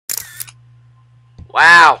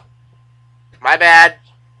Wow. My bad.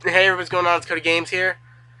 Hey, what's going on? It's Cody Games here.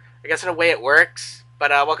 I guess in a way it works.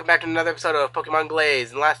 But welcome back to another episode of Pokemon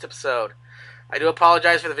Glazed. In the last episode, I do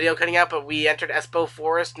apologize for the video cutting out, but we entered Espo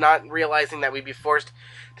Forest not realizing that we'd be forced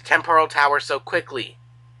to Temporal Tower so quickly.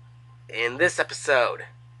 In this episode,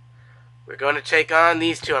 we're going to take on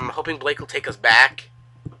these two. I'm hoping Blake will take us back.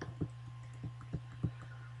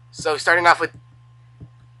 So, starting off with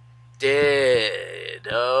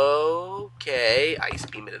okay, Ice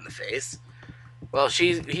Beam it in the face. Well,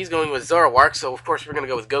 he's going with Zoroark, so of course we're going to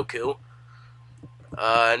go with Goku.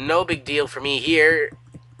 No big deal for me here.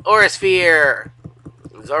 Aura Sphere!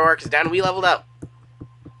 Zoroark is down, we leveled up.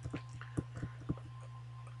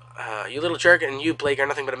 You little jerk and you, Blake, are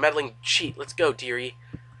nothing but a meddling cheat. Let's go, dearie.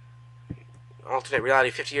 Alternate reality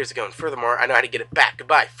 50 years ago, and furthermore, I know how to get it back.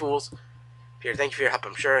 Goodbye, fools. Peter, thank you for your help,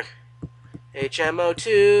 I'm sure.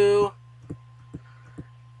 HMO2.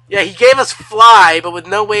 Yeah, he gave us Fly, but with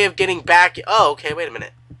no way of getting back. Oh, okay, wait a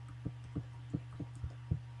minute.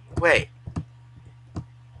 Wait.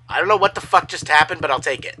 I don't know what the fuck just happened, but I'll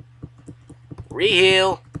take it.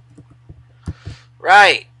 Reheal.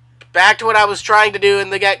 Right. Back to what I was trying to do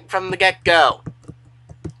from the get-go.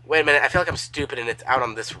 Wait a minute, I feel like I'm stupid and it's out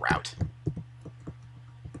on this route.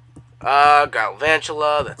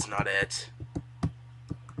 Galvantula, that's not it.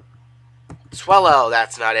 Swallow,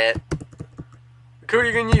 that's not it.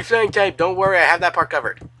 Cody can use Fang type. Don't worry, I have that part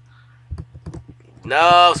covered.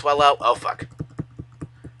 No, Swallow. Oh, fuck.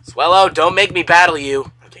 Swallow, don't make me battle you.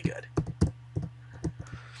 Okay, good.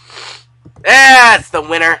 That's the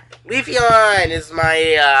winner. Leafeon is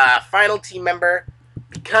my final team member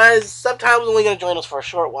because Subtile was only going to join us for a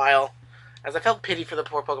short while, as I felt pity for the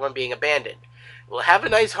poor Pokemon being abandoned. We'll have a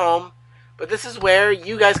nice home, but this is where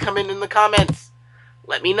you guys come in the comments.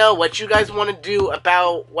 Let me know what you guys want to do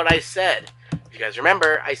about what I said. If you guys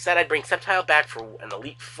remember, I said I'd bring Sceptile back for an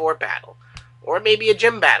Elite Four battle, or maybe a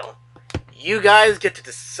gym battle. You guys get to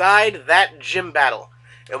decide that gym battle.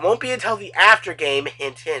 It won't be until the after game,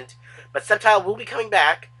 hint hint, but Sceptile will be coming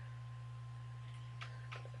back.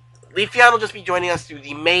 Leafeon will just be joining us through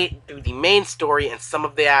the main story and some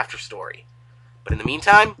of the after story. But in the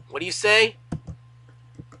meantime, what do you say?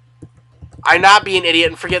 I not be an idiot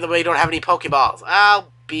and forget that we don't have any Pokeballs.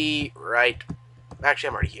 I'll be right. Actually,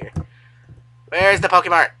 I'm already here. Where's the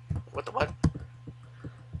Pokemart? What the what?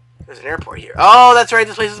 There's an airport here. Oh, that's right.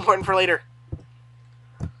 This place is important for later.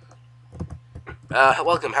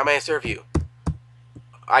 Welcome. How may I serve you?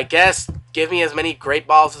 I guess give me as many Great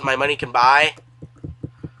Balls as my money can buy.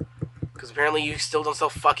 Because apparently you still don't sell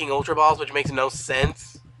fucking Ultra Balls, which makes no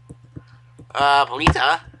sense.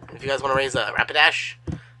 Ponyta, if you guys want to raise a Rapidash,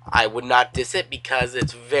 I would not diss it because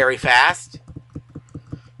it's very fast.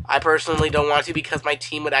 I personally don't want to because my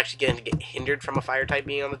team would actually get hindered from a fire type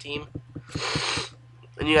being on the team.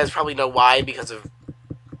 And you guys probably know why, because of...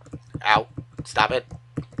 Ow. Stop it.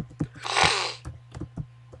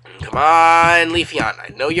 Come on, Leafeon. I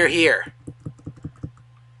know you're here.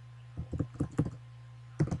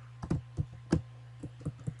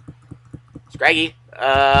 Scraggy.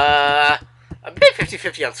 I'm bit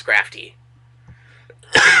 50-50 on Scrafty.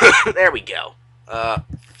 There we go.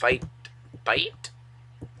 Fight. Bite?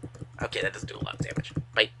 Okay, that doesn't do a lot of damage.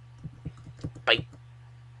 Bite. Bite.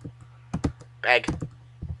 Bag.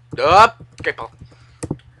 Up! Great ball.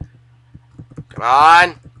 Come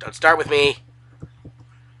on! Don't start with me.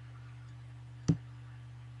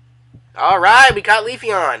 Alright, we caught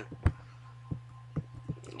Leafeon.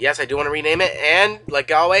 Yes, I do want to rename it, and,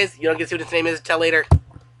 like always, you don't get to see what its name is until later.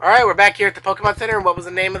 Alright, we're back here at the Pokemon Center, and what was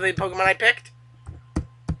the name of the Pokemon I picked?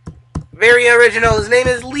 Very original. His name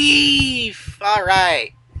is Leaf.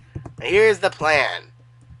 Alright. Now here's the plan.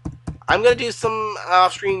 I'm going to do some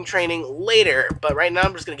off-screen training later, but right now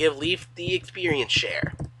I'm just going to give Leaf the experience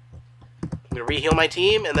share. I'm going to reheal my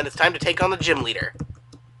team, and then it's time to take on the gym leader.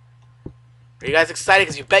 Are you guys excited?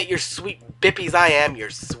 Because you bet your sweet bippies I am. Your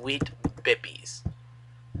sweet bippies.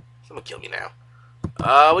 Someone kill me now.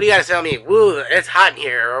 What do you guys tell me? Woo, it's hot in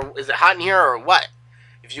here. Or is it hot in here or what?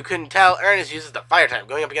 If you couldn't tell, Ernest uses the fire type.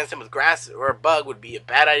 Going up against him with grass or a bug would be a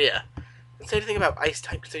bad idea. Let's say anything about ice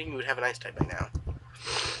type, considering you would have an ice type by now.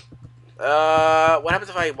 What happens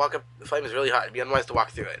if I walk up, the flame is really hot? It'd be unwise to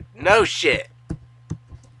walk through it. No shit!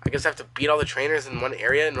 I guess I have to beat all the trainers in one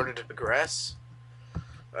area in order to progress?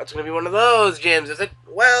 That's gonna be one of those gyms, is it?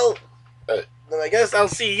 Well, then I guess I'll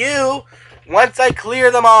see you once I clear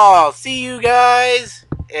them all. See you guys,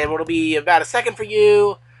 and it'll be about a second for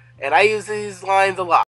you, and I use these lines a lot.